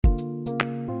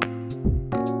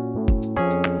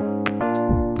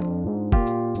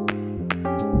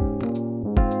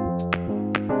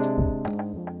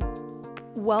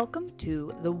Welcome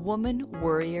to the Woman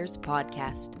Warriors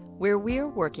Podcast, where we're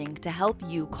working to help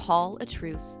you call a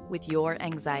truce with your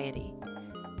anxiety.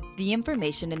 The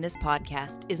information in this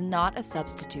podcast is not a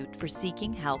substitute for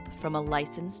seeking help from a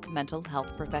licensed mental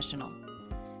health professional.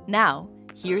 Now,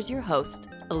 here's your host,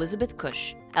 Elizabeth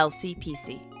Cush,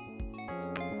 LCPC.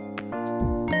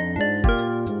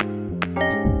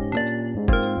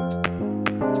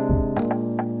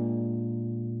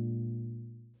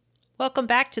 Welcome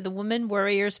back to the Woman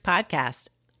Warriors Podcast.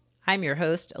 I'm your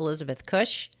host, Elizabeth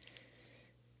Cush.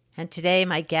 And today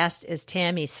my guest is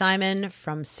Tami Simon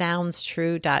from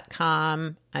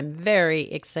SoundsTrue.com. I'm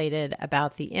very excited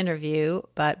about the interview,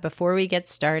 but before we get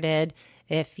started,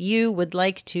 if you would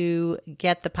like to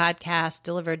get the podcast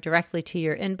delivered directly to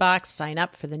your inbox, sign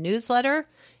up for the newsletter.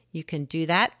 You can do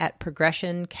that at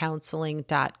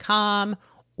progressioncounseling.com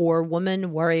or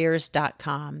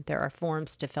womanwarriors.com. There are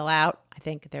forms to fill out. I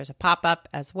think there's a pop-up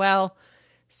as well.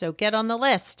 So get on the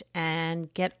list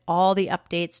and get all the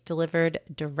updates delivered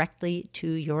directly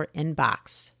to your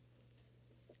inbox.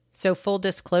 So full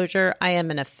disclosure, I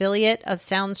am an affiliate of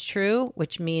Sounds True,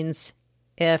 which means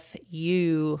if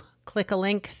you click a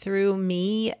link through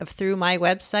my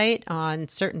website on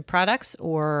certain products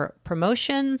or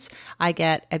promotions, I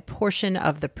get a portion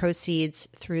of the proceeds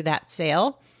through that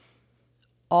sale.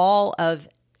 All of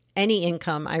any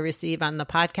income I receive on the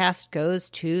podcast goes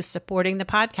to supporting the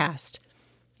podcast.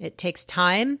 It takes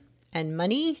time and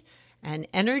money and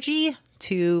energy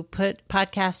to put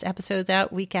podcast episodes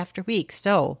out week after week.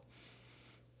 So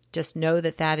just know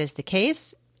that that is the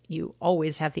case. You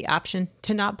always have the option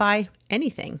to not buy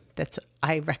anything that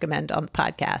I recommend on the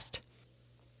podcast.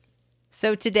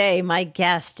 So today, my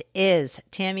guest is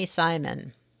Tami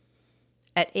Simon.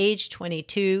 At age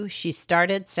 22, she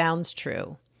started Sounds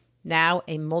True, now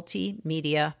a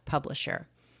multimedia publisher,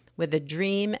 with a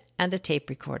dream and a tape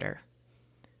recorder.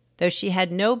 Though she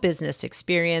had no business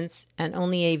experience and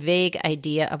only a vague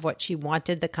idea of what she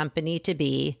wanted the company to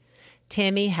be,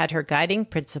 Tami had her guiding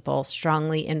principle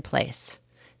strongly in place: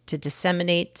 to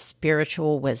disseminate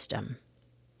spiritual wisdom.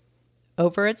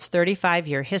 Over its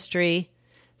 35-year history,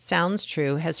 Sounds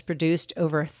True has produced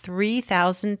over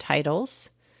 3,000 titles,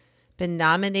 been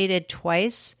nominated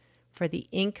twice for the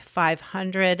Inc.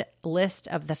 500 list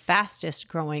of the fastest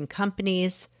growing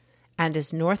companies, and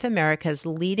is North America's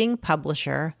leading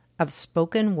publisher of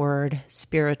spoken word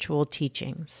spiritual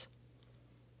teachings.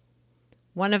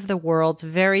 One of the world's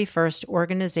very first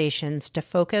organizations to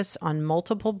focus on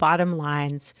multiple bottom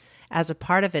lines as a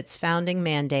part of its founding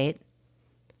mandate,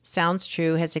 Sounds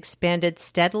True has expanded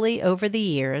steadily over the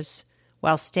years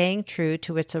while staying true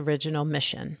to its original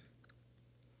mission.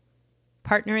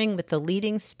 Partnering with the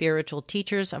leading spiritual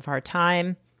teachers of our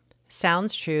time,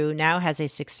 Sounds True now has a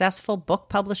successful book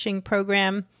publishing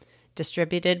program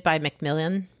distributed by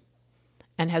Macmillan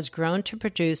and has grown to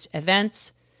produce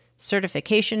events,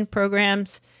 certification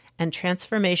programs, and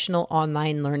transformational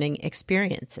online learning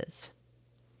experiences.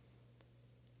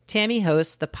 Tami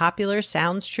hosts the popular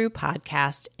Sounds True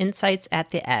podcast, Insights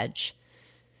at the Edge,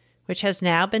 which has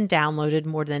now been downloaded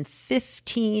more than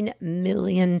 15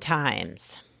 million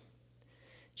times.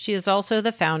 She is also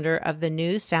the founder of the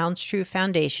new Sounds True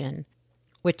Foundation,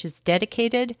 which is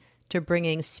dedicated to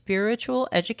bringing spiritual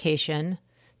education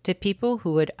to people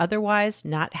who would otherwise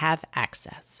not have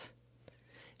access.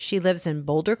 She lives in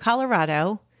Boulder,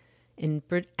 Colorado, and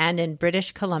in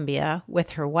British Columbia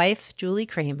with her wife, Julie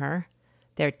Kramer,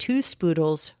 their two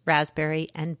spoodles, Raspberry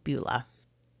and Beulah.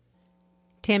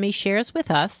 Tami shares with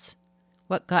us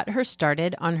what got her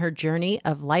started on her journey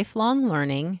of lifelong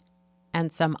learning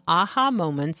and some aha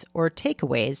moments or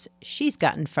takeaways she's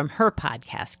gotten from her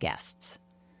podcast guests.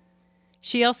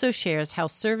 She also shares how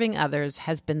serving others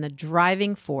has been the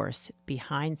driving force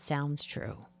behind Sounds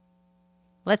True.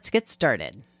 Let's get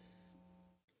started.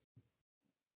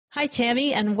 Hi,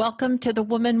 Tami, and welcome to the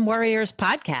Woman Warriors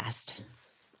Podcast.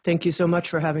 Thank you so much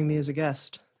for having me as a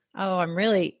guest. Oh, I'm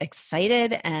really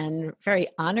excited and very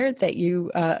honored that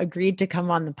you agreed to come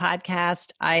on the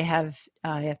podcast. I have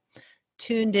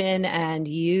tuned in and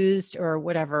used or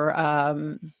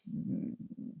whatever,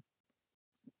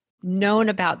 known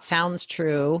about Sounds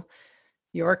True,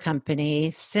 your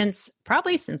company, since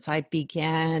I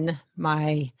began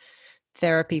my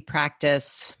therapy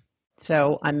practice.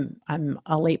 So I'm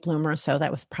a late bloomer, so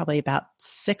that was probably about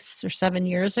 6 or 7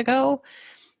 years ago,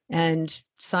 and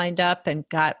signed up and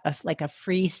got a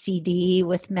free CD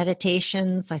with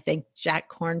meditations. I think Jack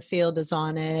Kornfield is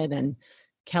on it, and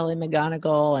Kelly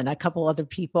McGonigal and a couple other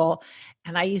people.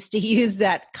 And I used to use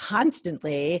that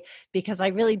constantly because I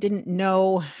really didn't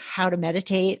know how to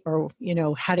meditate or,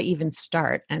 how to even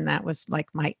start. And that was like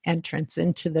my entrance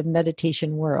into the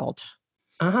meditation world.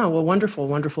 Well, wonderful.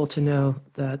 Wonderful to know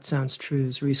that Sounds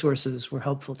True's resources were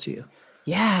helpful to you.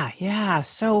 Yeah.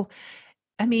 So,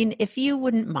 if you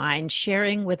wouldn't mind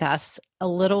sharing with us a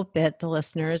little bit, the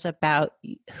listeners, about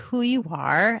who you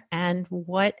are and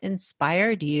what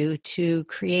inspired you to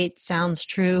create Sounds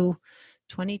True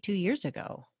 22 years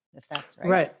ago, if that's right.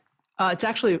 Right. It's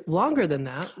actually longer than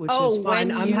that, which is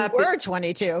fine. When you were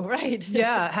 22, right?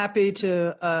 Yeah, happy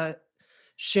to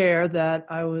share that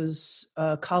I was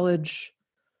a college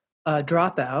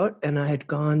dropout, and I had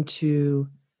gone to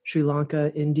Sri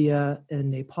Lanka, India,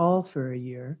 and Nepal for a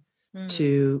year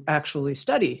to actually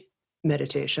study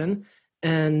meditation.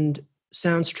 And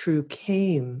Sounds True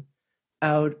came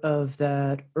out of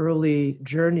that early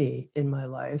journey in my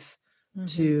life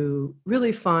to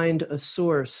really find a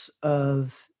source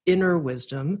of inner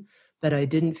wisdom that I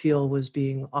didn't feel was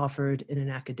being offered in an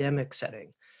academic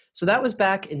setting. So that was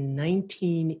back in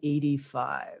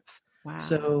 1985. Wow.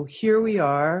 So here we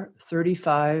are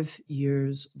 35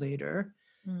 years later.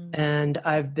 And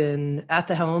I've been at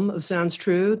the helm of Sounds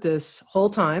True this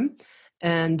whole time.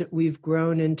 And we've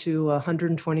grown into a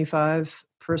 125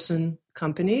 person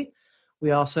company.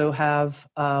 We also have,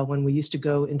 when we used to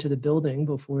go into the building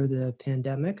before the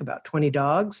pandemic, about 20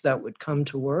 dogs that would come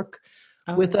to work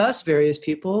with us, various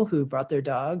people who brought their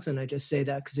dogs. And I just say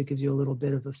that because it gives you a little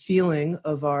bit of a feeling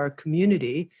of our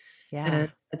community. Yeah.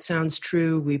 And it Sounds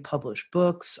True. We publish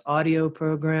books, audio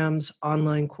programs,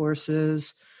 online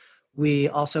courses. We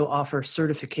also offer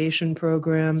certification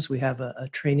programs. We have a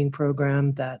training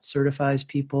program that certifies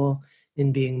people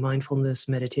in being mindfulness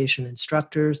meditation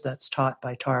instructors that's taught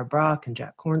by Tara Brach and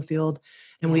Jack Kornfield.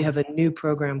 And we have a new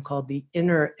program called the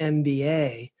Inner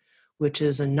MBA, which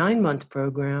is a 9-month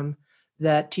program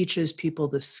that teaches people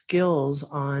the skills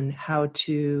on how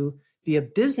to be a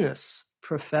business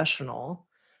professional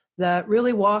that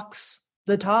really walks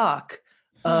the talk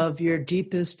of your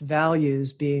deepest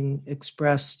values being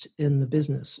expressed in the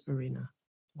business arena.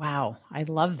 Wow, I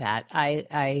love that.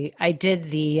 I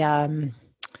did the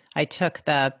I took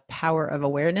the Power of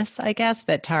Awareness, I guess,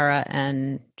 that Tara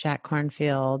and Jack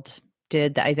Kornfield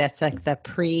did. That's like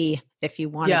the if you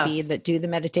want to do the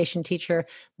meditation teacher,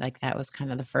 like that was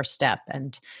kind of the first step,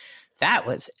 and that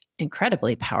was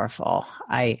incredibly powerful.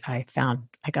 I found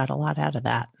I got a lot out of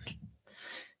that.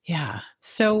 Yeah.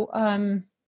 So,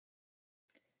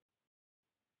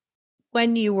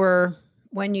 when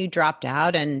you dropped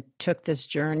out and took this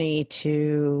journey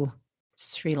to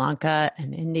Sri Lanka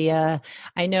and India,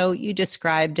 I know you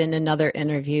described in another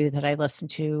interview that I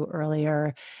listened to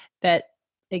earlier that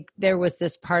there was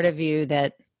this part of you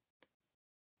that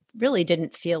really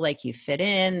didn't feel like you fit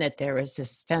in, that there was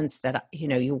this sense that,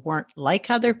 you weren't like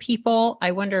other people.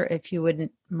 I wonder if you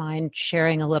wouldn't mind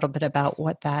sharing a little bit about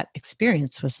what that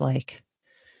experience was like.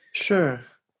 Sure.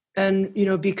 And,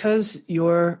 because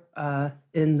you're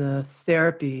in the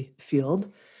therapy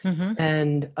field,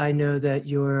 and I know that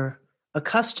you're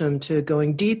accustomed to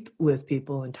going deep with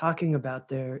people and talking about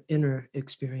their inner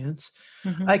experience,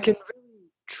 I can really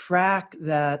track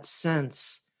that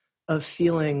sense of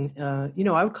feeling,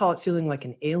 I would call it feeling like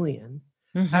an alien,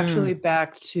 actually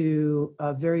back to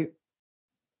very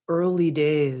early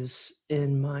days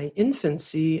in my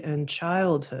infancy and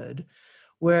childhood,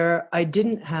 where I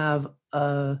didn't have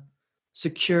a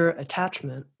secure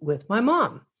attachment with my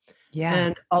mom. Yeah.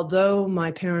 And although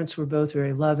my parents were both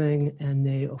very loving and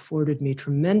they afforded me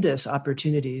tremendous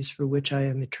opportunities for which I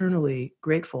am eternally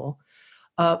grateful,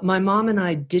 my mom and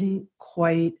I didn't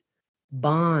quite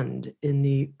bond in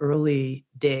the early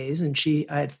days. And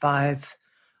I had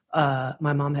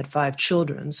my mom had 5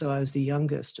 children, so I was the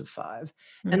youngest of 5.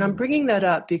 And I'm bringing that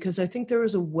up because I think there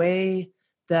was a way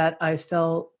that I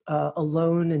felt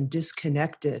alone and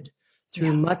disconnected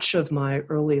through much of my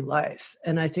early life.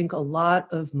 And I think a lot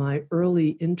of my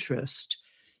early interest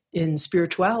in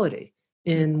spirituality,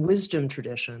 in wisdom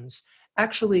traditions,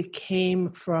 actually came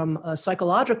from a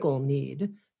psychological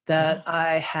need that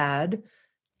I had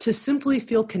to simply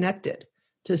feel connected,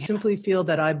 to simply feel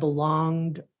that I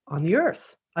belonged on the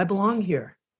earth. I belong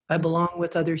here. I belong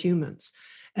with other humans.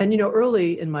 And,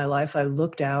 early in my life, I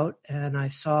looked out and I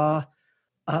saw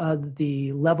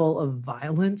the level of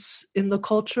violence in the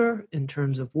culture in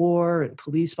terms of war and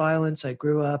police violence. I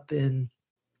grew up in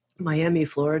Miami,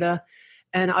 Florida,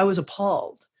 and I was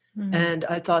appalled. And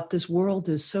I thought, this world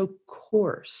is so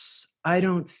coarse. I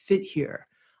don't fit here.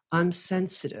 I'm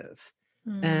sensitive.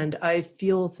 and I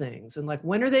feel things. And like,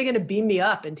 when are they going to beam me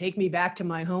up and take me back to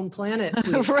my home planet,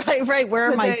 please? Right.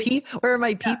 Where are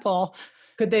my people?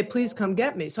 Could they please come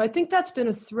get me? So I think that's been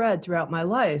a thread throughout my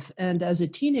life. And as a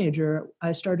teenager,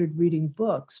 I started reading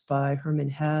books by Hermann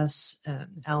Hesse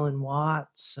and Alan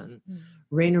Watts and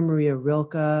Rainer Maria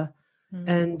Rilke.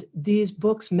 And these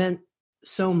books meant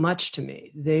so much to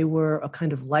me. They were a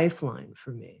kind of lifeline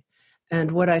for me.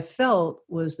 And what I felt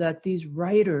was that these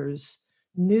writers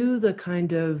knew the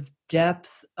kind of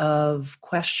depth of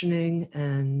questioning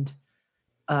and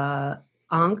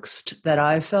angst that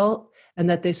I felt, and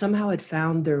that they somehow had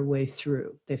found their way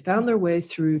through. They found their way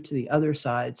through to the other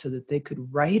side so that they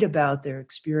could write about their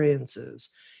experiences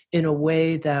in a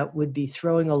way that would be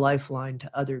throwing a lifeline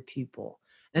to other people.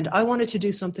 And I wanted to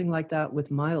do something like that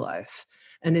with my life.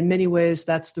 And in many ways,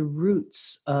 that's the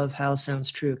roots of how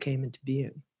Sounds True came into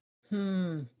being.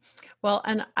 Well,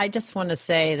 and I just want to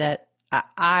say that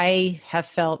I have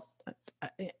felt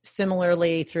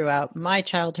similarly throughout my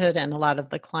childhood, and a lot of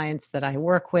the clients that I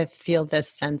work with feel this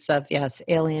sense of, yes,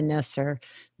 alienness or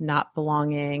not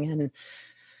belonging. And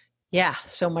yeah,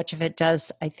 so much of it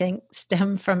does, I think,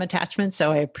 stem from attachment.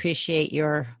 So I appreciate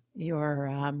your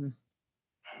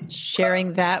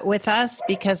sharing that with us,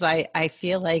 because I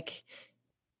feel like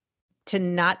to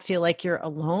not feel like you're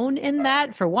alone in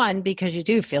that, for one, because you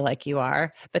do feel like you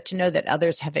are, but to know that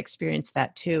others have experienced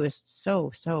that too is so,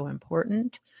 so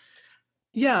important.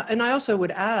 Yeah. And I also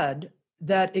would add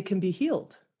that it can be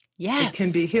healed. Yes. It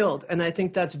can be healed. And I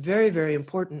think that's very, very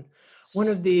important. One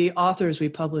of the authors we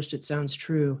published at Sounds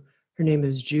True, her name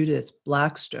is Judith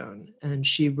Blackstone, and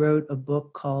she wrote a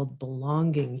book called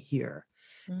Belonging Here.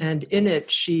 And in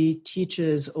it, she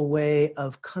teaches a way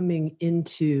of coming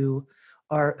into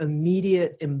our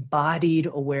immediate embodied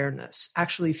awareness,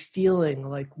 actually feeling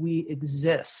like we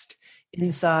exist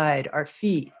inside our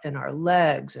feet and our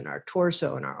legs and our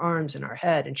torso and our arms and our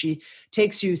head. And she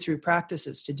takes you through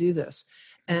practices to do this.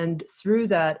 And through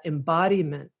that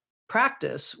embodiment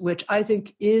practice, which I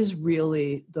think is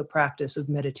really the practice of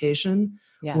meditation,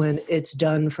 when it's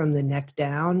done from the neck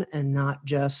down and not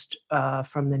just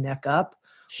from the neck up,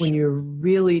 when you're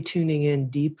really tuning in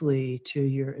deeply to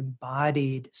your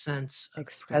embodied sense of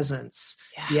presence,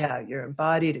 your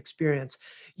embodied experience,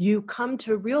 you come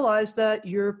to realize that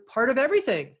you're part of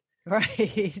everything.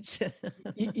 Right.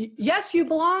 Yes, you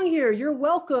belong here. You're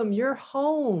welcome. You're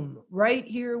home. Right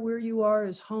here where you are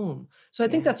is home. So I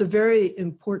think that's a very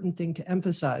important thing to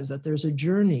emphasize, that there's a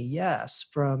journey, yes,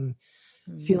 from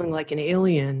feeling like an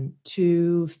alien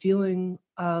to feeling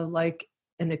like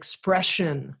an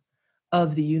expression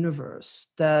of the universe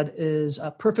that is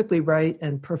perfectly right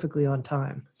and perfectly on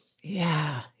time.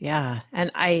 Yeah.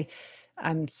 And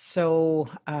I'm so,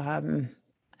 I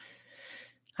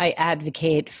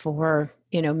advocate for,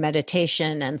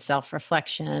 meditation and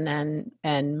self-reflection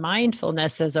and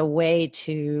mindfulness as a way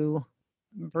to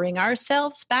bring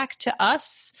ourselves back to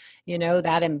us,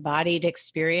 that embodied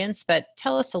experience. But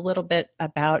tell us a little bit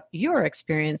about your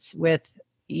experience with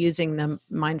using the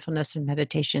mindfulness and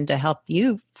meditation to help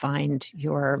you find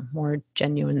your more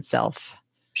genuine self.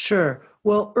 Sure.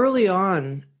 Well, early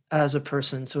on as a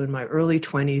person, so in my early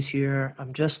 20s here,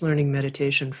 I'm just learning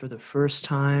meditation for the first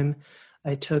time.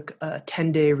 I took a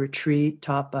 10-day retreat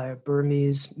taught by a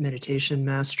Burmese meditation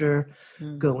master,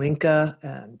 Goenka,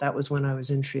 and that was when I was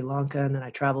in Sri Lanka. And then I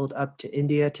traveled up to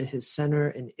India to his center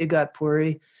in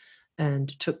Igatpuri,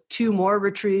 and took 2 more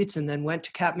retreats, and then went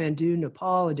to Kathmandu,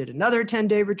 Nepal, and did another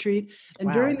 10-day retreat.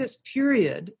 And during this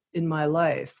period in my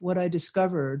life, what I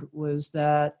discovered was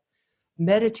that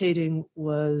meditating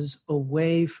was a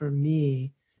way for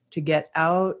me to get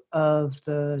out of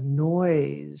the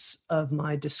noise of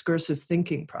my discursive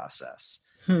thinking process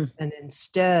and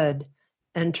instead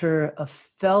enter a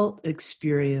felt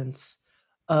experience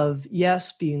of,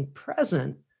 yes, being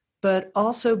present, but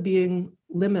also being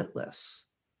limitless.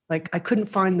 Like I couldn't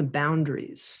find the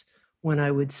boundaries when I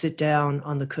would sit down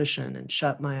on the cushion and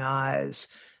shut my eyes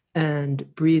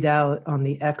and breathe out on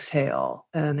the exhale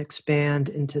and expand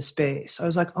into space. I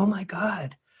was like, oh my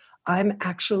God, I'm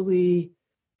actually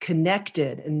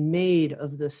connected and made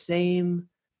of the same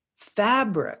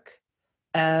fabric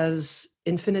as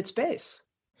infinite space.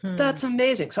 That's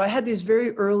amazing. So I had these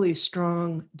very early,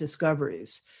 strong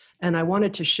discoveries, and I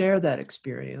wanted to share that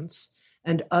experience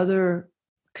and other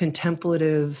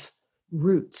contemplative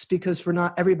roots, because for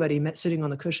not everybody, sitting on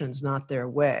the cushion is not their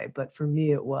way, but for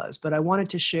me it was. But I wanted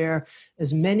to share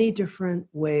as many different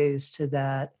ways to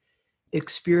that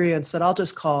experience that I'll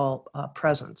just call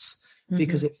presence,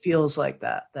 because it feels like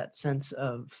that sense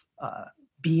of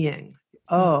being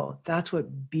oh, that's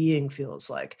what being feels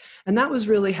like. And that was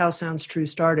really how Sounds True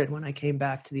started when I came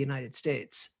back to the United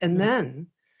States. And then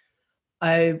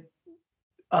I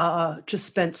just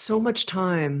spent so much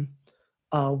time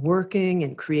working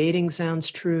and creating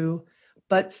Sounds True,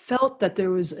 but felt that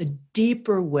there was a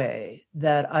deeper way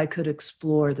that I could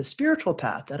explore the spiritual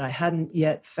path that I hadn't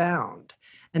yet found.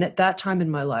 And at that time in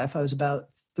my life, I was about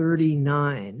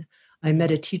 39. I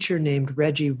met a teacher named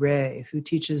Reggie Ray, who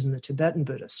teaches in the Tibetan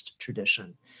Buddhist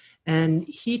tradition. And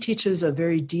he teaches a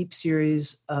very deep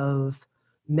series of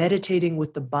meditating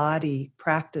with the body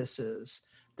practices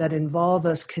that involve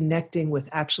us connecting with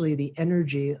actually the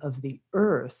energy of the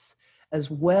earth, as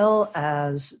well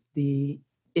as the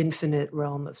infinite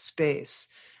realm of space.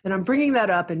 And I'm bringing that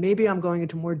up, and maybe I'm going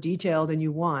into more detail than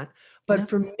you want. But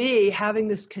for me, having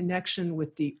this connection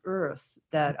with the earth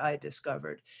that I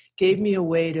discovered gave me a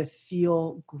way to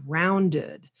feel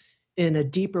grounded in a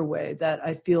deeper way, that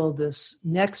I feel this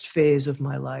next phase of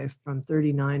my life from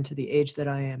 39 to the age that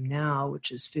I am now,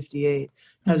 which is 58,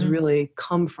 has really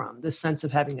come from this sense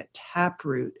of having a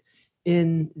taproot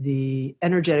in the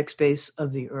energetic space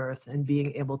of the earth and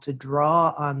being able to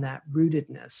draw on that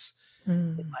rootedness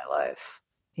in my life.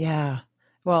 Yeah.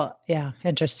 Well, yeah.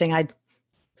 Interesting. I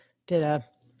did a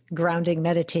grounding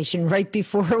meditation right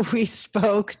before we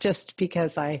spoke, just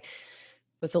because I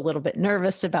was a little bit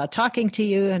nervous about talking to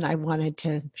you and I wanted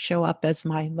to show up as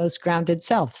my most grounded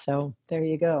self. So there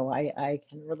you go. I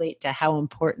can relate to how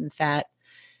important that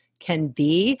can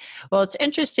be. Well, it's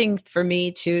interesting for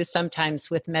me too. Sometimes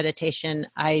with meditation,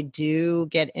 I do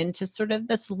get into sort of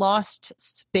this lost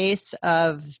space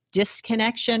of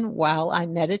disconnection while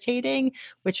I'm meditating,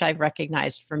 which I've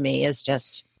recognized for me is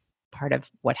just part of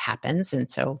what happens. And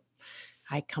so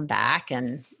I come back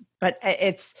but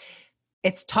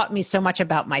it's taught me so much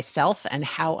about myself and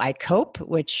how I cope,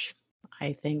 which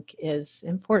I think is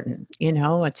important. You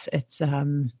know, it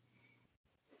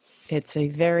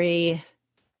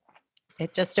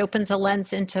just opens a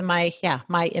lens into my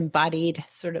embodied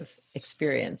sort of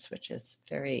experience, which is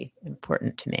very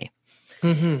important to me.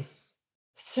 Mm-hmm.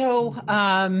 So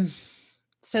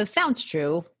Sounds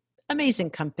True, amazing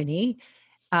company.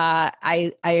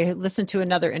 I listened to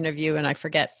another interview and I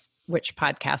forget which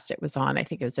podcast it was on. I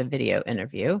think it was a video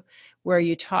interview where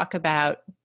you talk about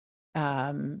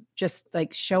just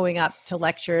like showing up to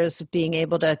lectures, being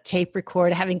able to tape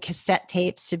record, having cassette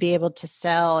tapes to be able to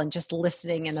sell, and just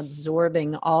listening and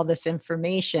absorbing all this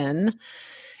information,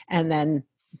 and then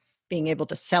being able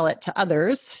to sell it to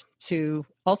others to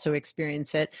also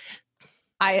experience it.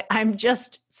 I'm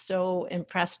just so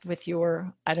impressed with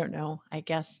your, I don't know, I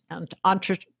guess,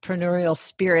 entrepreneurial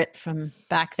spirit from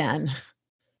back then.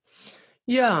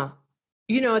 Yeah.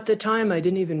 You know, at the time, I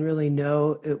didn't even really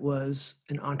know it was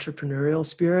an entrepreneurial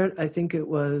spirit. I think it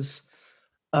was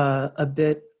a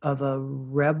bit of a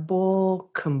rebel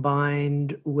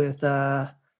combined with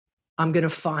a I'm going to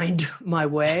find my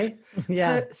way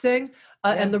thing.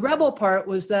 And the rebel part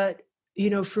was that, you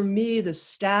know, for me, the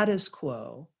status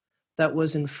quo that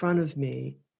was in front of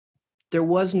me, there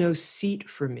was no seat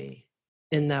for me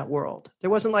in that world. There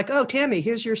wasn't like, oh, Tammy,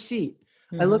 here's your seat.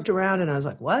 I looked around and I was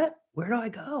like, what? Where do I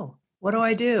go? What do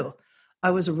I do? I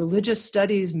was a religious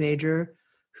studies major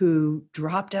who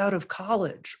dropped out of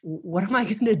college. What am I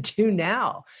going to do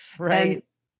now? Right. And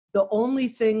the only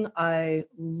thing I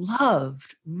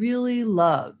loved, really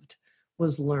loved,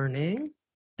 was learning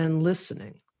and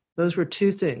listening. Those were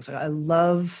two things. I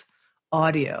love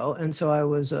audio. And so I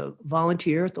was a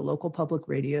volunteer at the local public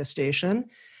radio station.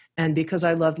 And because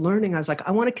I loved learning, I was like,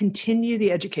 I want to continue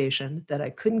the education that I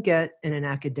couldn't get in an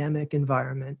academic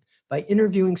environment by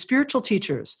interviewing spiritual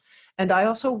teachers. And I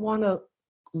also want to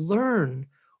learn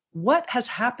what has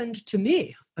happened to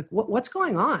me. Like what's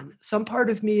going on? Some part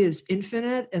of me is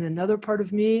infinite and another part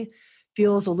of me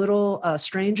feels a little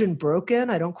strange and broken.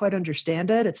 I don't quite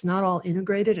understand it. It's not all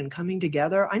integrated and coming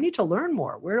together. I need to learn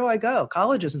more. Where do I go?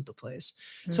 College isn't the place.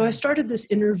 So I started this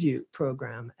interview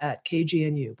program at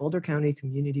KGNU, Boulder County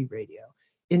Community Radio,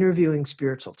 interviewing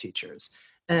spiritual teachers.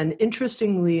 And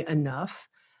interestingly enough,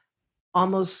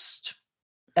 almost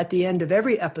at the end of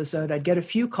every episode, I'd get a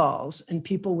few calls and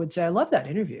people would say, I love that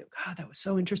interview. God, that was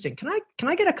so interesting. Can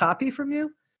I get a copy from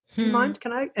you? Do you mind?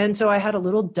 Can I? And so I had a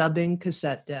little dubbing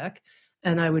cassette deck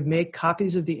and I would make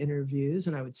copies of the interviews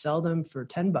and I would sell them for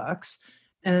 $10.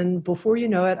 And before you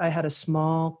know it, I had a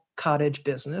small cottage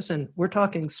business, and we're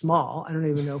talking small. I don't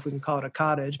even know if we can call it a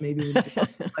cottage. Maybe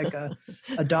like a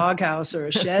doghouse or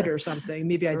a shed or something.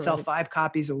 Maybe I'd sell 5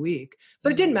 copies a week,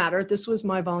 but it didn't matter. This was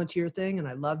my volunteer thing and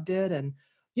I loved it. And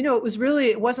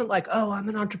it wasn't like, oh, I'm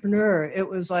an entrepreneur. It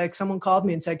was like someone called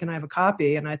me and said, can I have a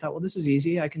copy? And I thought, well, this is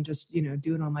easy. I can just,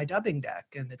 do it on my dubbing deck,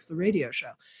 and it's the radio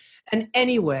show. And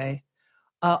anyway,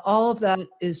 all of that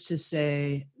is to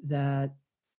say that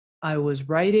I was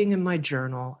writing in my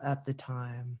journal at the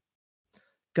time,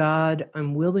 God,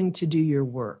 I'm willing to do your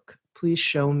work. Please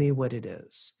show me what it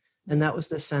is. And that was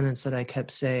the sentence that I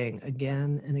kept saying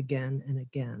again and again and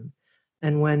again.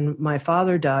 And when my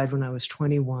father died when I was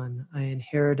 21, I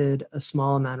inherited a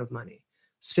small amount of money.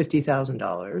 It's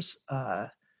 $50,000.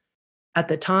 At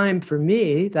the time, for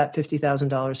me, that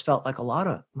 $50,000 felt like a lot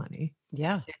of money.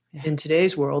 Yeah. In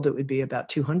today's world, it would be about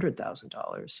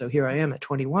 $200,000. So here I am at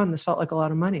 21. This felt like a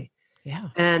lot of money. Yeah.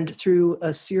 And through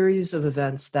a series of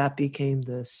events, that became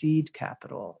the seed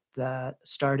capital that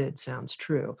started Sounds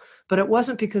True. But it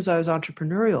wasn't because I was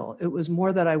entrepreneurial. It was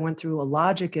more that I went through a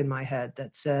logic in my head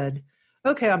that said,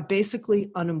 okay, I'm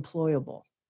basically unemployable.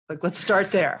 Like, let's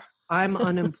start there. I'm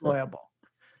unemployable.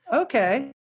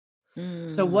 Okay.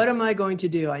 So what am I going to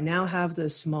do? I now have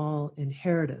this small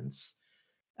inheritance.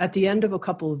 At the end of a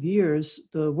couple of years,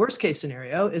 the worst case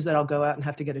scenario is that I'll go out and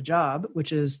have to get a job,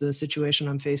 which is the situation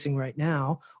I'm facing right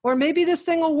now. Or maybe this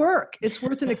thing will work. It's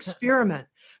worth an experiment.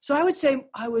 So I would say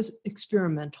I was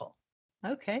experimental.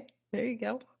 Okay, there you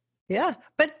go. Yeah,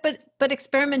 but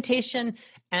experimentation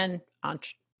and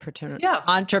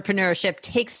entrepreneurship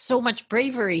takes so much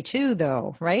bravery too,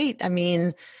 though, right? I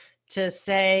mean, to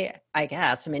say, I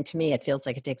guess, to me, it feels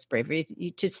like it takes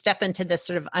bravery to step into this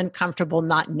sort of uncomfortable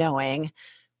not knowing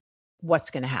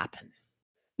what's going to happen.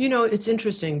 It's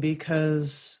interesting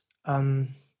because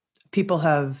people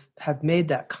have made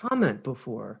that comment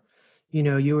before.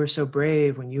 You were so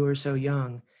brave when you were so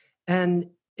young. And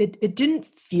it didn't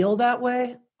feel that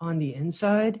way on the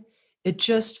inside. It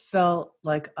just felt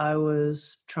like I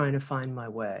was trying to find my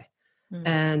way.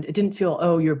 And it didn't feel,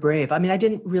 oh, you're brave. I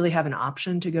didn't really have an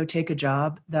option to go take a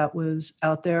job that was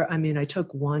out there. I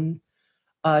took one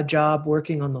job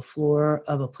working on the floor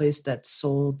of a place that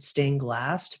sold stained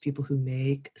glass to people who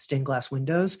make stained glass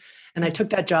windows. And I took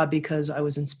that job because I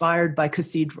was inspired by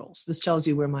cathedrals. This tells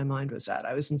you where my mind was at.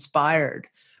 I was inspired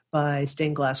by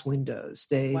stained glass windows.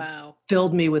 They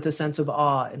filled me with a sense of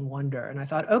awe and wonder. And I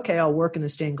thought, okay, I'll work in a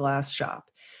stained glass shop.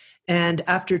 And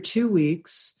after 2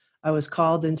 weeks, I was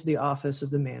called into the office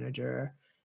of the manager,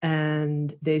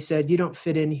 and they said, you don't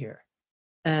fit in here.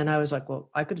 And I was like, well,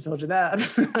 I could have told you that.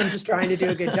 I'm just trying to do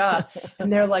a good job.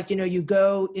 And they're like, you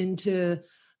go into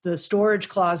the storage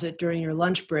closet during your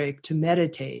lunch break to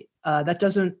meditate. That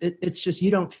doesn't, it's just, you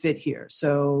don't fit here.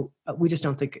 So we just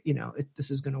don't think,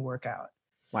 this is going to work out.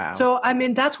 Wow. So,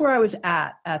 that's where I was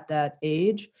at that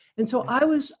age. And so I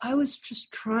was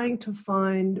just trying to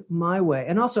find my way.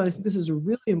 And also, I think this is a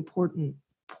really important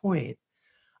point.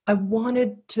 I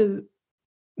wanted to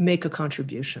make a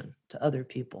contribution to other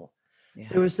people. Yeah.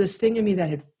 There was this thing in me that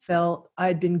had felt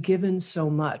I'd been given so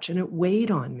much, and it weighed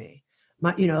on me.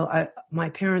 My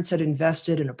parents had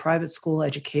invested in a private school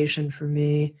education for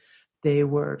me. They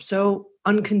were so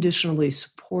unconditionally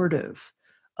supportive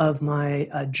of my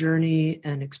journey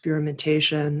and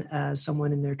experimentation as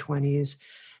someone in their 20s.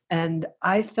 And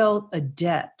I felt a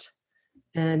debt,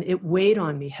 and it weighed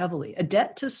on me heavily, a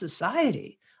debt to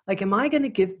society. Like, am I going to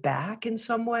give back in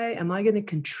some way? Am I going to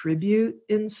contribute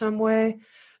in some way?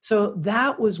 So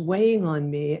that was weighing on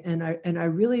me. And I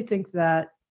really think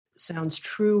that Sounds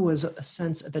True was a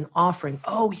sense of an offering.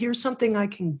 Oh, here's something I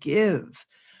can give.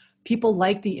 People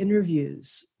like the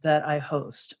interviews that I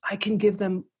host. I can give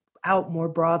them out more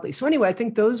broadly. So anyway, I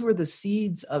think those were the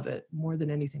seeds of it more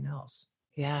than anything else.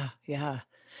 Yeah. Yeah.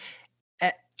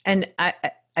 And I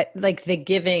like the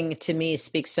giving to me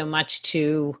speaks so much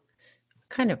to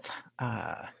kind of,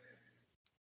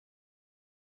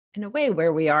 in a way,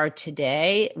 where we are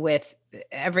today with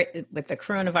the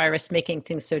coronavirus making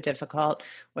things so difficult,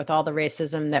 with all the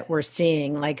racism that we're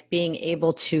seeing, like being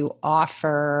able to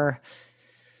offer,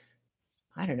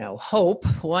 I don't know, hope,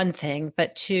 one thing,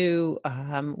 but two,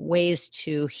 ways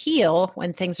to heal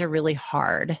when things are really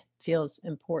hard feels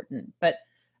important. But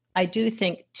I do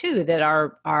think too that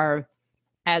our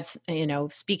as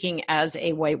speaking as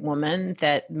a white woman,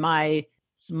 that my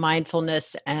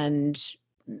mindfulness and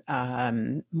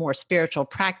more spiritual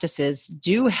practices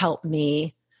do help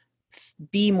me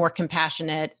be more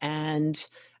compassionate and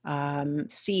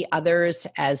see others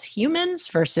as humans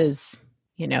versus,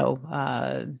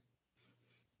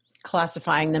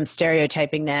 classifying them,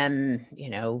 stereotyping them.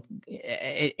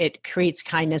 It creates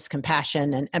kindness,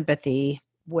 compassion, and empathy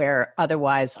where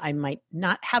otherwise I might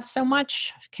not have so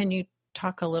much. Can you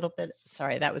talk a little bit?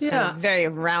 Sorry, that was kind Yeah. of a very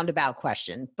roundabout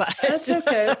question, but That's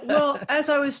okay. Well, as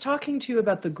I was talking to you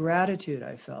about the gratitude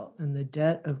I felt and the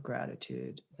debt of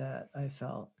gratitude that I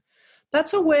felt,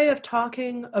 that's a way of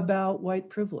talking about white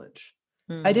privilege.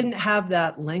 I didn't have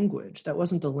that language. That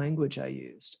wasn't the language I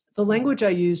used. The language I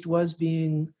used was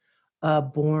being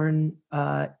born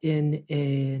in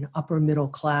an upper middle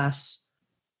class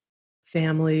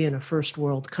family in a first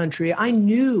world country. I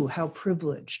knew how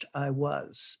privileged I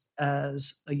was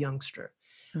as a youngster.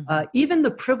 Even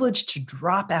the privilege to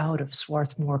drop out of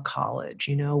Swarthmore College,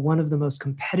 one of the most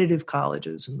competitive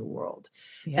colleges in the world,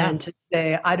 and to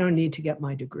say, I don't need to get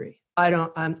my degree.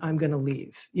 I'm going to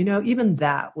leave. Even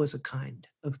that was a kind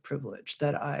of privilege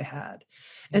that I had.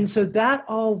 And so that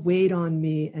all weighed on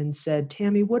me and said,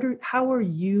 Tammy, how are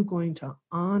you going to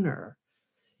honor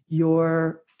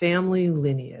your family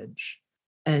lineage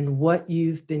and what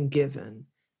you've been given?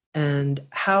 And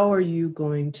how are you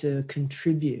going to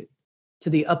contribute to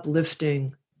the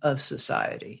uplifting of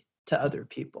society to other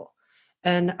people?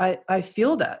 And I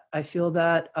feel that. I feel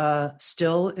that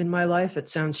still in my life. It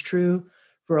sounds true.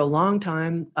 For a long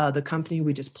time, the company,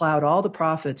 we just plowed all the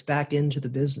profits back into the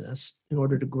business in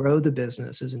order to grow the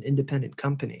business as an independent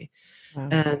company. Wow.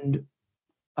 And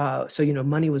so,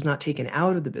 money was not taken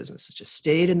out of the business. It just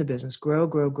stayed in the business, grow.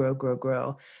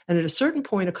 And at a certain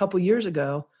point, a couple years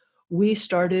ago, we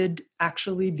started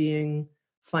actually being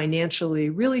financially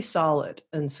really solid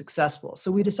and successful. So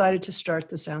we decided to start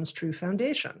the Sounds True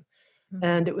Foundation.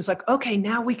 And it was like, okay,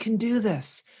 now we can do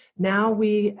this. Now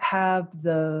we have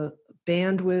the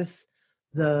bandwidth,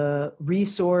 the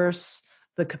resource,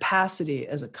 the capacity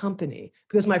as a company.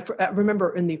 Because I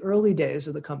remember in the early days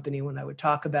of the company when I would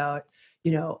talk about,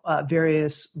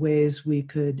 various ways we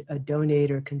could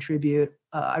donate or contribute.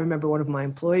 I remember one of my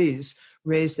employees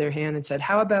raised their hand and said,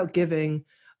 how about giving,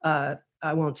 I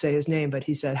won't say his name, but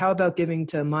he said, how about giving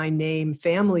to My Name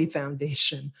Family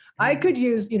Foundation? I could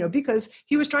use, because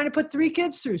he was trying to put 3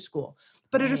 kids through school.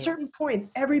 But at a certain point,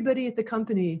 everybody at the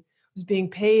company was being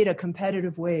paid a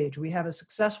competitive wage. We have a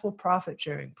successful profit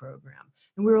sharing program.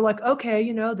 And we were like,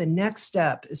 okay, the next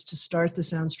step is to start the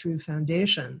Sounds True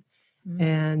Foundation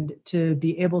and to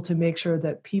be able to make sure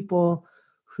that people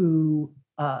who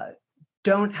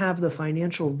don't have the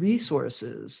financial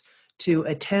resources to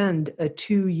attend a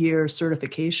 2-year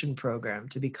certification program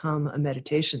to become a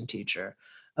meditation teacher,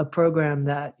 a program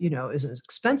that, is an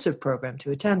expensive program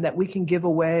to attend, that we can give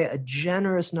away a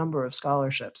generous number of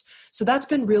scholarships. So that's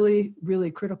been really, really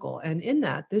critical. And in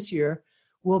that, this year,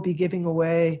 we'll be giving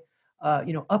away,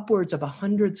 upwards of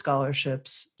 100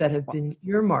 scholarships that have been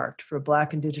earmarked for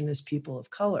Black, Indigenous people of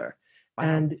color. Wow.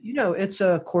 And, it's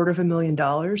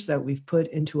 $250,000 that we've put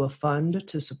into a fund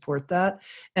to support that.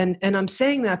 And I'm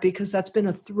saying that because that's been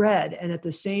a thread and at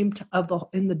the same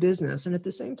in the business. And at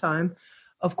the same time,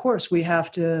 of course, we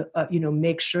have to,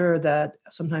 make sure that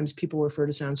sometimes people refer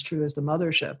to Sounds True as the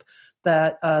mothership,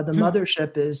 that the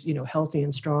mothership is, healthy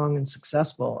and strong and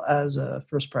successful as a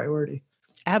first priority.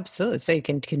 Absolutely. So you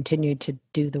can continue to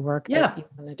do the work that you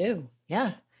want to do.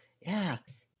 Yeah. Yeah.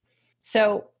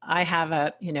 So I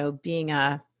have being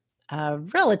a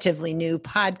relatively new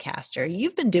podcaster,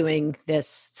 you've been doing this,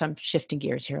 so I'm shifting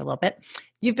gears here a little bit.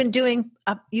 You've been hosted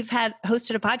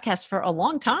a podcast for a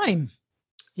long time.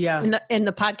 Yeah. In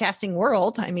the podcasting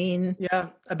world. I mean. Yeah.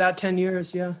 About 10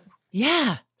 years. Yeah.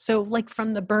 Yeah. So like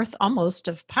from the birth almost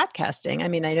of podcasting. I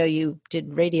mean, I know you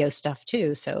did radio stuff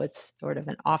too, so it's sort of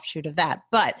an offshoot of that,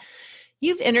 but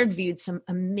you've interviewed some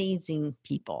amazing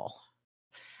people.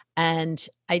 And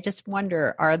I just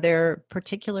wonder, are there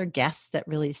particular guests that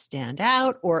really stand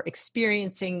out or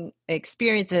experiences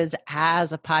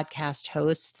as a podcast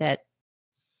host that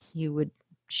you would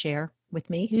share with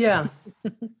me? Yeah.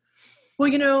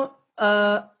 Well,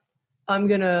 I'm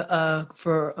going to,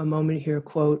 for a moment here,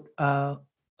 quote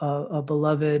a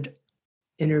beloved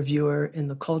interviewer in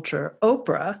the culture,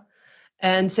 Oprah,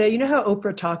 and say, how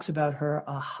Oprah talks about her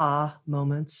aha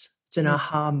moments? It's an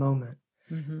aha moment.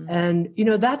 Mm-hmm.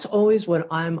 And, that's always what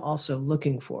I'm also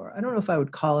looking for. I don't know if I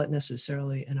would call it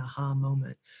necessarily an aha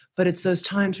moment, but it's those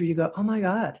times where you go, oh my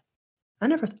God,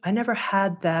 I never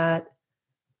had that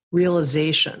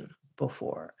realization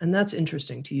before. And that's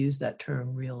interesting to use that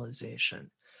term, realization.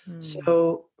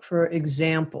 So, for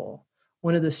example,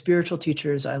 one of the spiritual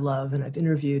teachers I love, and I've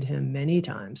interviewed him many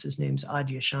times, his name's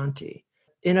Adyashanti.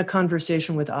 In a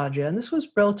conversation with Adya, and this was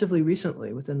relatively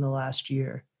recently, within the last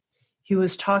year, he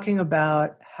was talking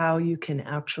about how you can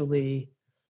actually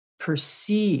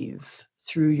perceive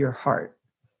through your heart,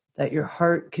 that your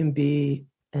heart can be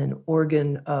an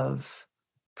organ of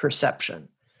perception.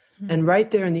 And right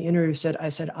there in the interview I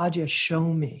said, Adya, show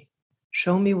me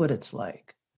what it's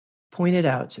like. point it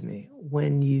out to me.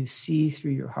 When you see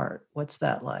through your heart, what's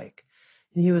that like?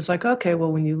 And he was like, okay,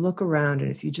 well, when you look around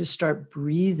and if you just start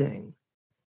breathing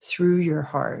through your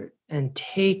heart and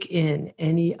take in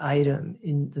any item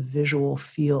in the visual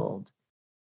field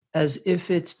as if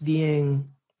it's being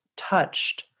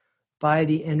touched by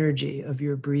the energy of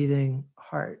your breathing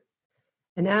heart.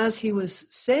 And as he was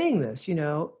saying this,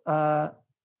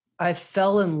 I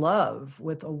fell in love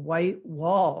with a white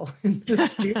wall in the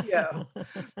studio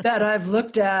that I've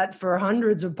looked at for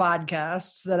hundreds of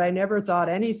podcasts that I never thought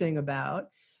anything about.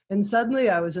 And suddenly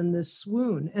I was in this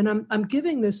swoon. And I'm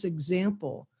giving this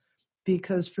example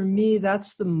because for me,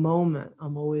 that's the moment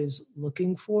I'm always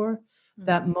looking for,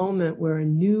 that moment where a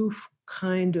new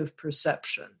kind of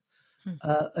perception,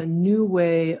 a new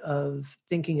way of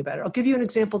thinking about it. I'll give you an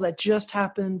example that just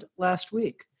happened last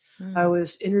week. I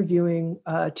was interviewing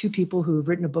two people who've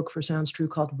written a book for Sounds True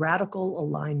called Radical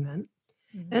Alignment.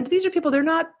 And these are people, they're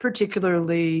not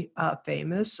particularly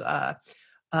famous.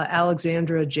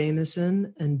 Alexandra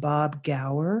Jameson and Bob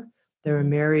Gower. They're a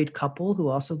married couple who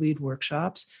also lead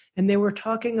workshops. And they were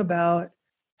talking about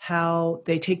how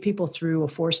they take people through a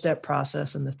 4-step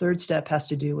process. And the 3rd step has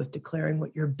to do with declaring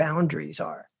what your boundaries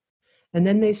are. And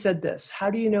then they said this: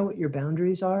 how do you know what your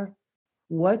boundaries are?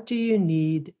 What do you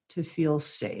need to feel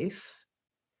safe?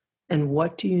 And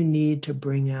what do you need to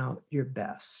bring out your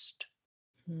best?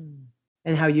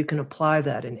 And how you can apply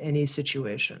that in any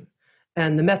situation.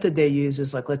 And the method they use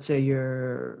is like, let's say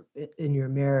you're in your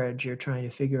marriage, you're trying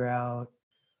to figure out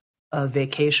a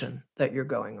vacation that you're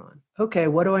going on. Okay,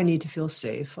 what do I need to feel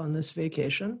safe on this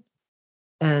vacation?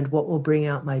 And what will bring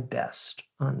out my best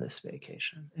on this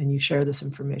vacation? And you share this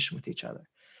information with each other.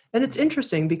 And it's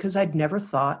interesting because I'd never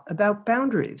thought about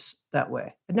boundaries that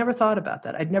way. I'd never thought about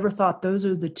that. I'd never thought those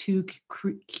are the two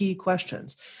key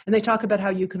questions. And they talk about how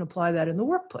you can apply that in the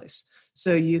workplace.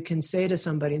 So you can say to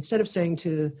somebody, instead of saying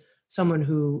to someone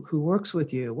who works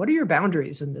with you, what are your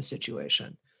boundaries in this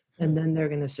situation? And then they're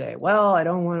going to say, well, I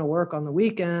don't want to work on the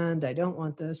weekend. I don't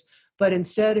want this. But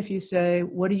instead, if you say,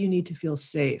 what do you need to feel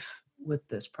safe with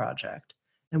this project?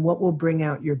 And what will bring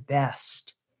out your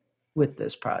best with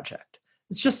this project?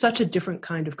 It's just such a different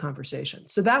kind of conversation.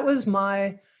 So that was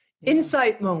my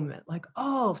insight moment. Like,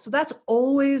 oh, so that's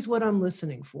always what I'm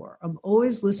listening for. I'm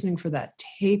always listening for that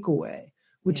takeaway,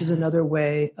 which is another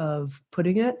way of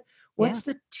putting it. What's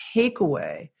the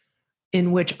takeaway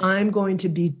in which I'm going to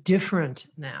be different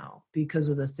now because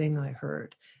of the thing I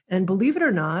heard? And believe it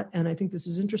or not, and I think this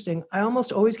is interesting, I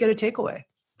almost always get a takeaway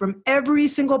from every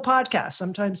single podcast,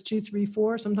 sometimes 2, 3,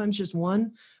 4, sometimes just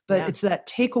one. But it's that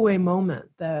takeaway moment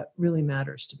that really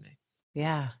matters to me.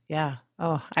 Yeah. Yeah.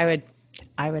 Oh, I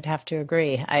would have to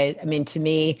agree. I mean, to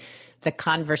me, the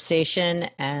conversation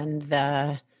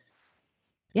and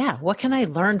what can I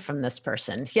learn from this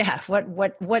person? Yeah.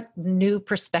 What new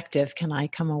perspective can I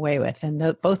come away with?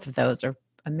 And both of those are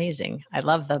amazing. I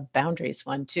love the boundaries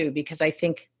one too, because I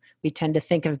think we tend to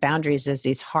think of boundaries as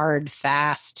these hard,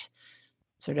 fast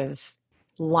sort of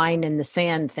line in the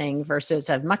sand thing versus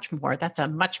that's a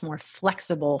much more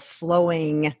flexible,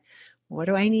 flowing, what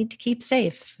do I need to keep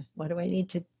safe? What do I need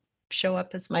to show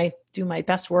up as do my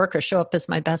best work or show up as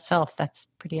my best self? That's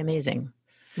pretty amazing.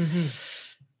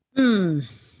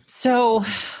 So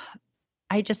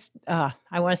I just, I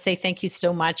want to say thank you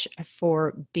so much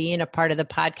for being a part of the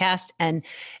podcast. And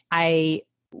I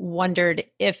wondered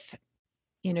if,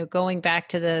 going back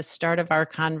to the start of our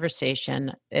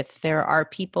conversation, if there are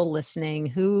people listening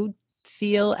who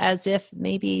feel as if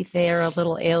maybe they're a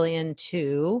little alien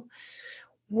too,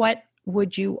 what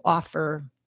would you offer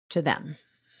to them?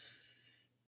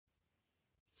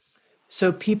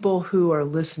 So people who are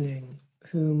listening,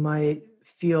 who might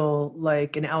feel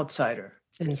like an outsider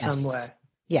in some way.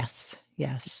 Yes.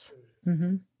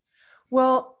 Mm-hmm.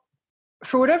 Well,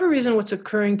 for whatever reason, what's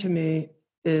occurring to me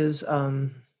is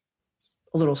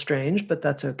a little strange, but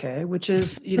that's okay, which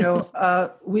is,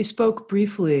 we spoke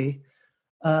briefly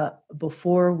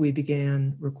before we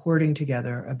began recording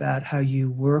together about how you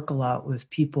work a lot with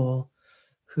people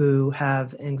who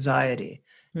have anxiety.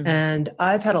 Mm-hmm. And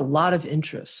I've had a lot of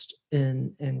interest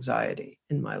in anxiety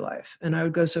in my life. And I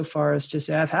would go so far as to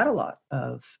say I've had a lot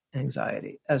of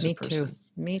anxiety as a person.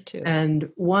 Me too. And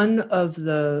one of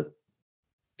the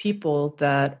people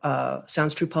that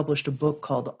Sounds True published a book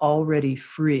called Already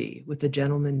Free with a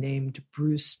gentleman named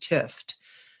Bruce Tift.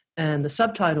 And the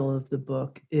subtitle of the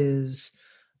book is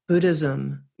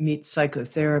Buddhism Meets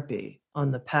Psychotherapy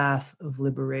on the Path of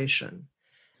Liberation.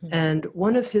 Mm-hmm. And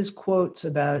one of his quotes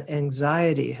about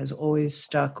anxiety has always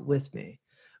stuck with me,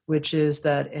 which is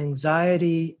that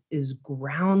anxiety is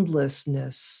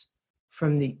groundlessness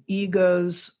from the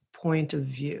ego's point of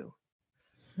view.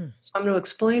 So I'm going to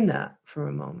explain that for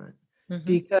a moment, Mm-hmm.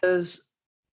 because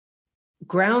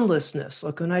groundlessness,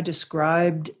 like when I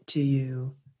described to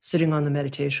you sitting on the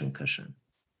meditation cushion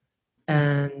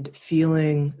and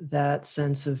feeling that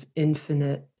sense of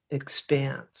infinite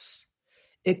expanse,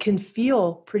 it can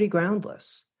feel pretty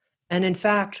groundless. And in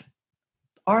fact,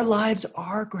 our lives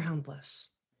are groundless.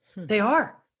 They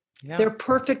are. Yeah. They're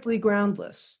perfectly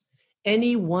groundless.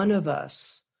 Any one of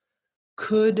us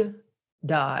could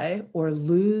die or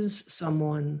lose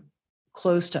someone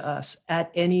close to us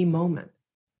at any moment,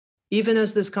 even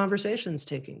as this conversation is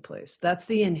taking place. That's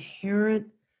the inherent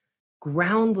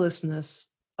groundlessness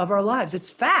of our lives.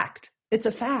 It's fact. It's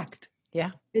a fact.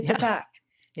 Yeah. It's Yeah. a fact.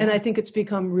 Yeah. And I think it's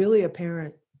become really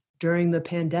apparent during the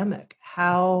pandemic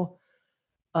how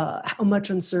much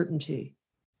uncertainty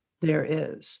there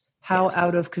is, how Yes.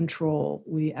 out of control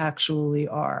we actually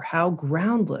are, how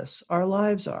groundless our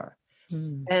lives are.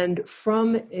 And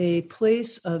from a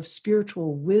place of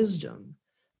spiritual wisdom,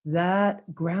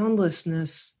 that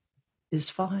groundlessness is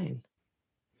fine.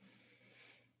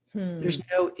 There's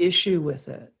no issue with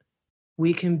it.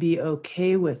 We can be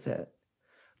okay with it.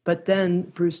 But then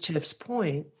Bruce Tiff's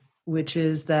point, which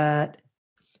is that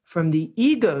from the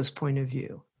ego's point of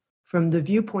view, from the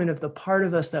viewpoint of the part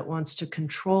of us that wants to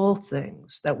control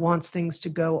things, that wants things to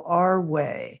go our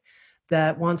way,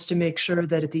 that wants to make sure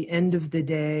that at the end of the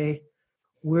day,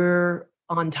 we're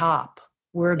on top,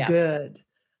 we're good.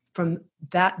 From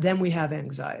that, then we have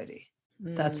anxiety.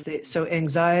 So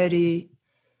anxiety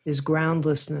is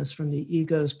groundlessness from the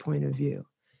ego's point of view.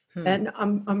 And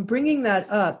I'm bringing that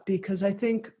up because I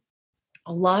think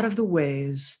a lot of the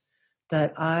ways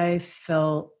that I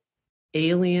felt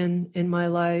alien in my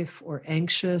life or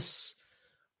anxious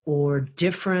or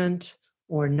different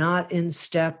or not in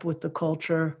step with the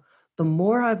culture, the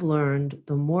more I've learned,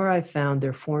 the more I've found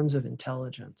they're forms of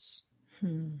intelligence.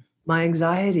 My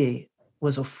anxiety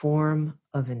was a form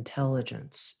of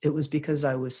intelligence. It was because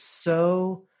I was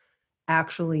so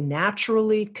actually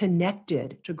naturally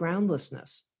connected to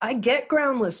groundlessness. I get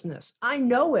groundlessness. I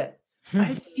know it.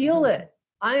 I feel it.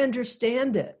 I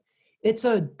understand it. It's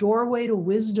a doorway to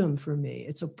wisdom for me.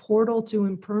 It's a portal to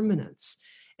impermanence.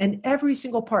 And every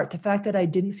single part, the fact that I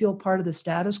didn't feel part of the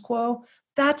status quo,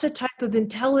 that's a type of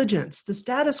intelligence. The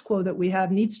status quo that we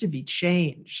have needs to be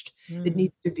changed. It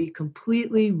needs to be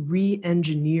completely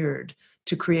re-engineered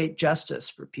to create justice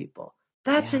for people.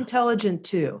 That's intelligent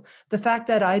too. The fact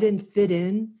that I didn't fit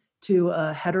in to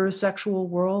a heterosexual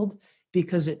world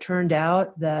because it turned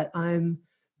out that I'm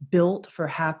built for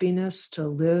happiness to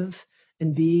live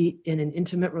and be in an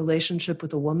intimate relationship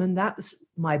with a woman, that was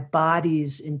my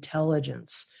body's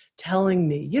intelligence telling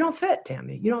me, you don't fit,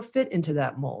 Tammy. You don't fit into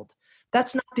that mold.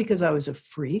 That's not because I was a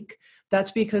freak.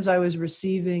 That's because I was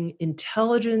receiving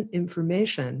intelligent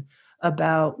information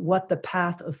about what the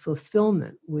path of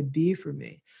fulfillment would be for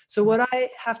me. So what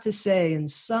I have to say in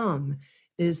sum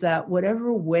is that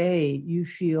whatever way you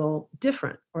feel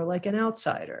different or like an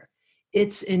outsider,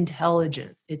 it's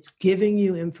intelligent. It's giving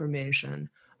you information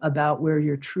about where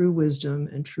your true wisdom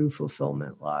and true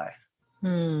fulfillment lie.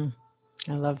 I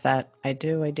love that. I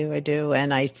do.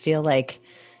 And I feel like,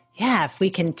 if we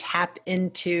can tap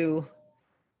into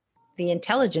the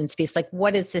intelligence piece, like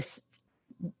what is this,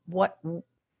 what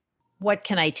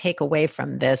can I take away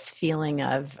from this feeling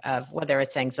of whether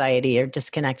it's anxiety or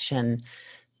disconnection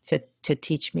to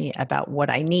teach me about what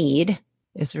I need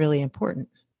is really important.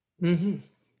 Mm-hmm.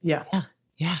 Yeah.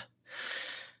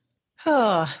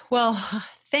 Oh, well,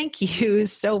 thank you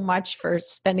so much for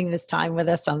spending this time with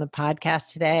us on the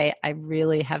podcast today. I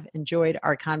really have enjoyed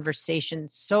our conversation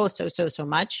so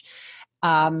much.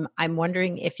 I'm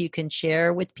wondering if you can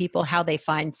share with people how they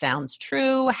find Sounds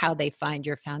True, how they find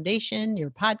your foundation,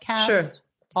 your podcast,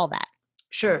 all that.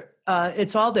 Sure.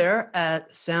 It's all there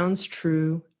at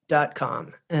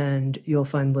soundstrue.com, and you'll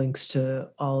find links to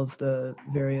all of the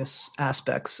various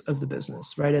aspects of the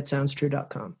business right at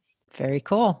soundstrue.com. Very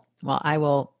cool. Well, I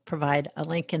will provide a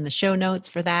link in the show notes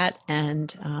for that.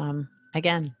 And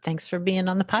again, thanks for being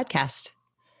on the podcast.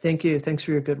 Thank you. Thanks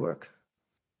for your good work.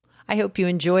 I hope you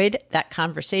enjoyed that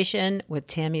conversation with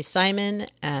Tammy Simon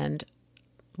and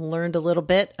learned a little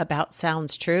bit about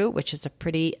Sounds True, which is a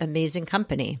pretty amazing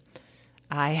company.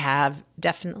 I have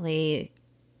definitely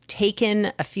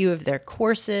taken a few of their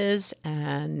courses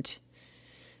and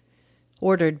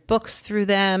ordered books through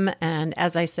them. And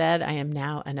as I said, I am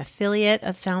now an affiliate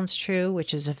of Sounds True,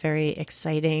 which is a very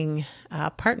exciting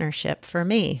partnership for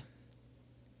me.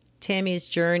 Tammy's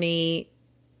journey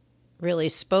really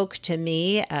spoke to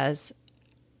me, as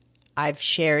I've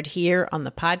shared here on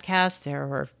the podcast. There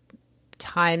were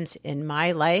times in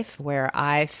my life where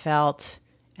I felt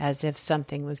as if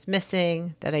something was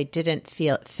missing, that I didn't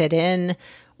feel fit in,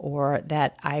 or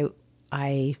that I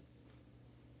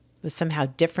was somehow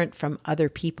different from other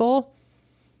people.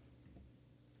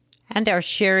 And our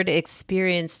shared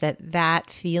experience that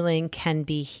feeling can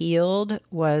be healed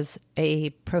was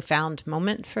a profound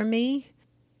moment for me.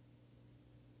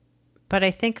 But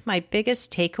I think my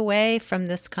biggest takeaway from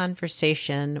this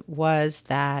conversation was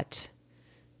that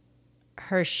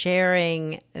her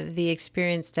sharing the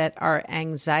experience that our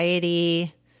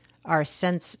anxiety, our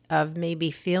sense of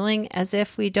maybe feeling as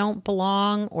if we don't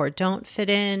belong or don't fit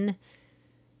in,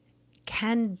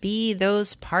 can be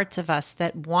those parts of us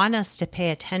that want us to pay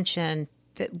attention,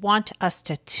 that want us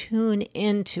to tune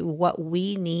into what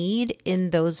we need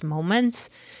in those moments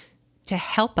to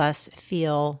help us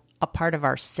feel a part of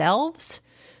ourselves,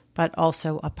 but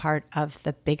also a part of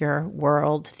the bigger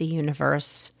world, the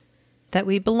universe, that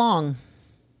we belong.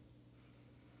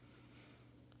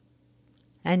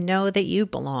 And know that you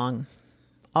belong,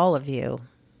 all of you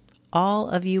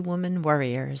woman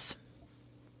warriors.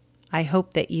 I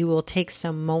hope that you will take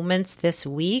some moments this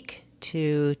week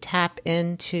to tap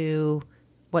into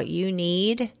what you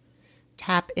need,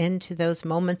 tap into those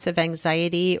moments of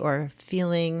anxiety or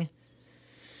feeling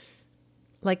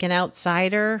like an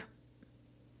outsider,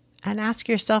 and ask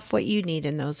yourself what you need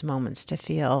in those moments to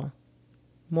feel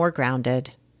more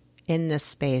grounded in this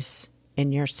space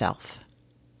in yourself.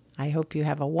 I hope you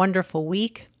have a wonderful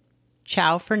week.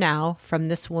 Ciao for now from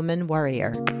this woman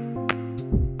warrior.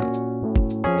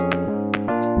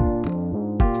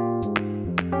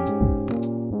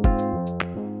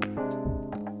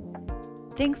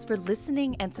 Thanks for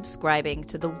listening and subscribing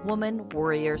to the Woman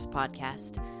Warriors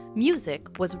podcast.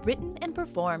 Music was written and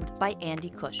performed by Andy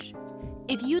Cush.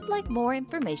 If you'd like more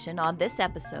information on this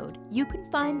episode, you can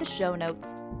find the show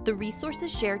notes, the resources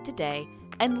shared today,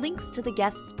 and links to the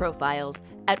guests' profiles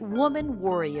at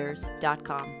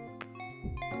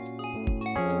womanwarriors.com.